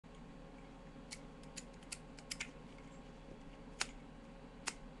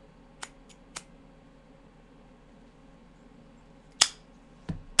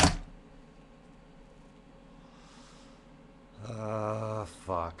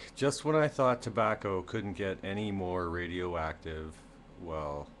Fuck. Just when I thought tobacco couldn't get any more radioactive,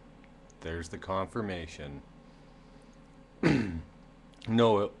 well, there's the confirmation.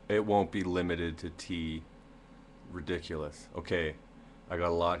 No, it won't be limited to tea. Ridiculous. Okay, I got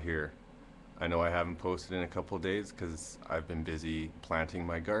a lot here. I know I haven't posted in a couple of days because I've been busy planting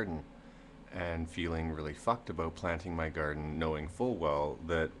my garden and feeling really fucked about planting my garden, knowing full well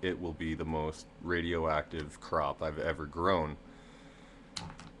that it will be the most radioactive crop I've ever grown.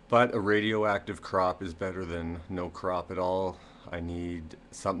 But a radioactive crop is better than no crop at all. I need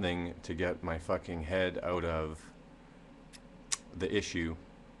something to get my fucking head out of the issue.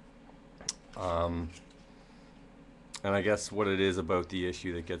 Um, and I guess what it is about the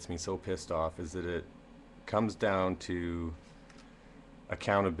issue that gets me so pissed off is that it comes down to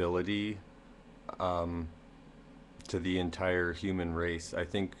accountability um, to the entire human race. I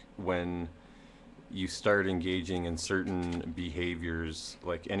think when you start engaging in certain behaviors,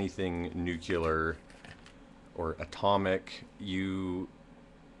 like anything nuclear or atomic, you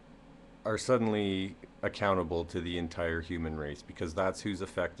are suddenly accountable to the entire human race because that's who's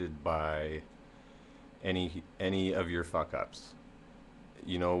affected by any of your fuck ups.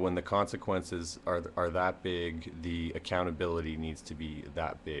 You know, when the consequences are that big, the accountability needs to be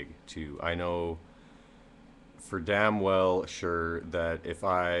that big too. I know for damn well sure that if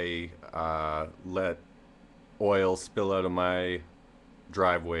I let oil spill out of my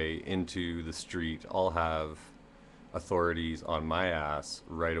driveway into the street, I'll have authorities on my ass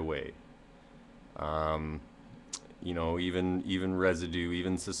right away. Um, you know, even residue,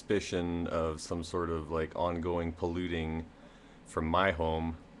 even suspicion of some sort of like ongoing polluting from my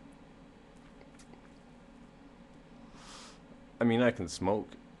home. I mean, I can smoke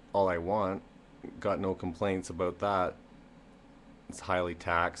all I want. Got no complaints about that. It's highly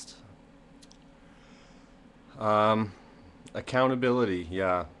taxed. Um, Accountability,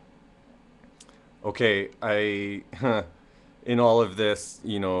 yeah. Okay, I in all of this,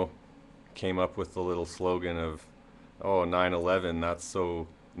 you know, came up with the little slogan of, oh, 9/11, that's so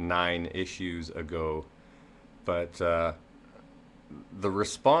 9 issues ago. But the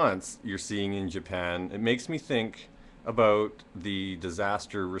response you're seeing in Japan, it makes me think about the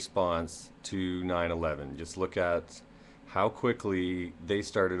disaster response to 9/11. Just look at how quickly they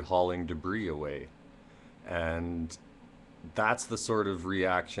started hauling debris away. And that's the sort of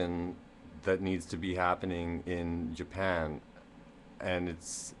reaction that needs to be happening in Japan. And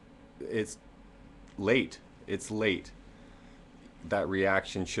it's late. It's late. That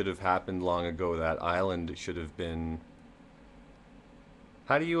reaction should have happened long ago. That island should have been.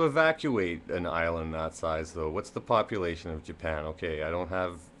 How do you evacuate an island that size, though? What's the population of Japan? Okay, I don't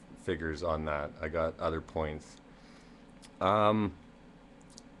have figures on that. I got other points. Um,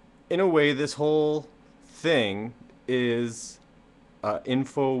 in a way, this whole thing is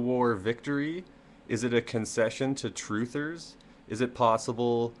info war victory. Is it a concession to truthers? Is it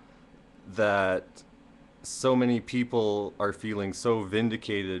possible that so many people are feeling so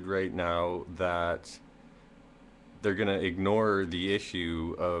vindicated right now that they're going to ignore the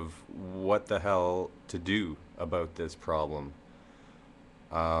issue of what the hell to do about this problem?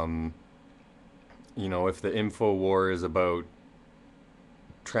 Um, you know, if the info war is about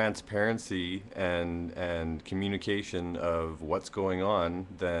transparency and communication of what's going on,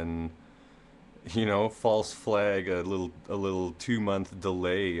 then you know, false flag a little 2 month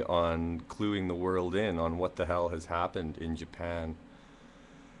delay on cluing the world in on what the hell has happened in Japan.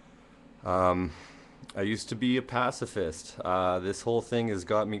 Um, I used to be a pacifist. This whole thing has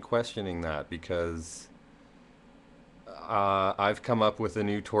got me questioning that because I've come up with a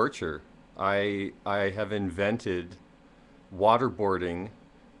new torture. I have invented waterboarding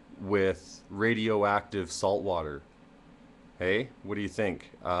with radioactive salt water. Hey, what do you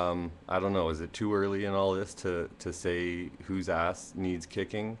think? I don't know. Is it too early in all this to say whose ass needs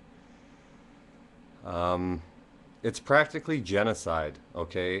kicking? Um, it's practically genocide,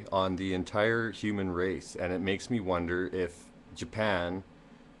 okay, on the entire human race. And it makes me wonder if Japan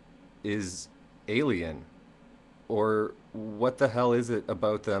is alien or what the hell is it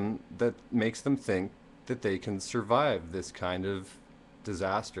about them that makes them think that they can survive this kind of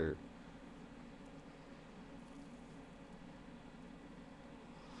disaster?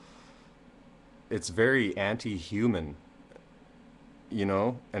 It's very anti-human, you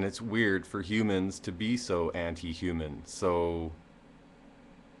know, and it's weird for humans to be so anti-human. So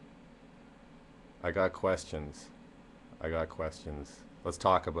I got questions. I got questions. Let's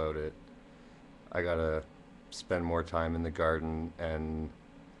talk about it. I gotta spend more time in the garden and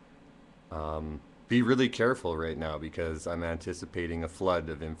be really careful right now because I'm anticipating a flood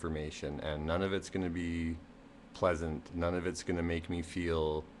of information and none of it's gonna be pleasant. None of it's going to make me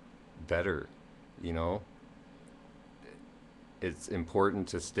feel better, you know? It's important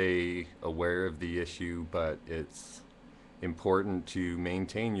to stay aware of the issue, but it's important to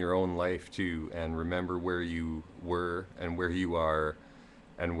maintain your own life too and remember where you were and where you are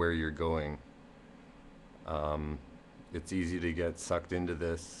and where you're going. Um, it's easy to get sucked into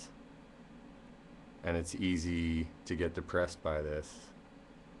this, and it's easy to get depressed by this.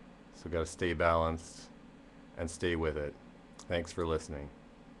 So, got to stay balanced and stay with it. Thanks for listening.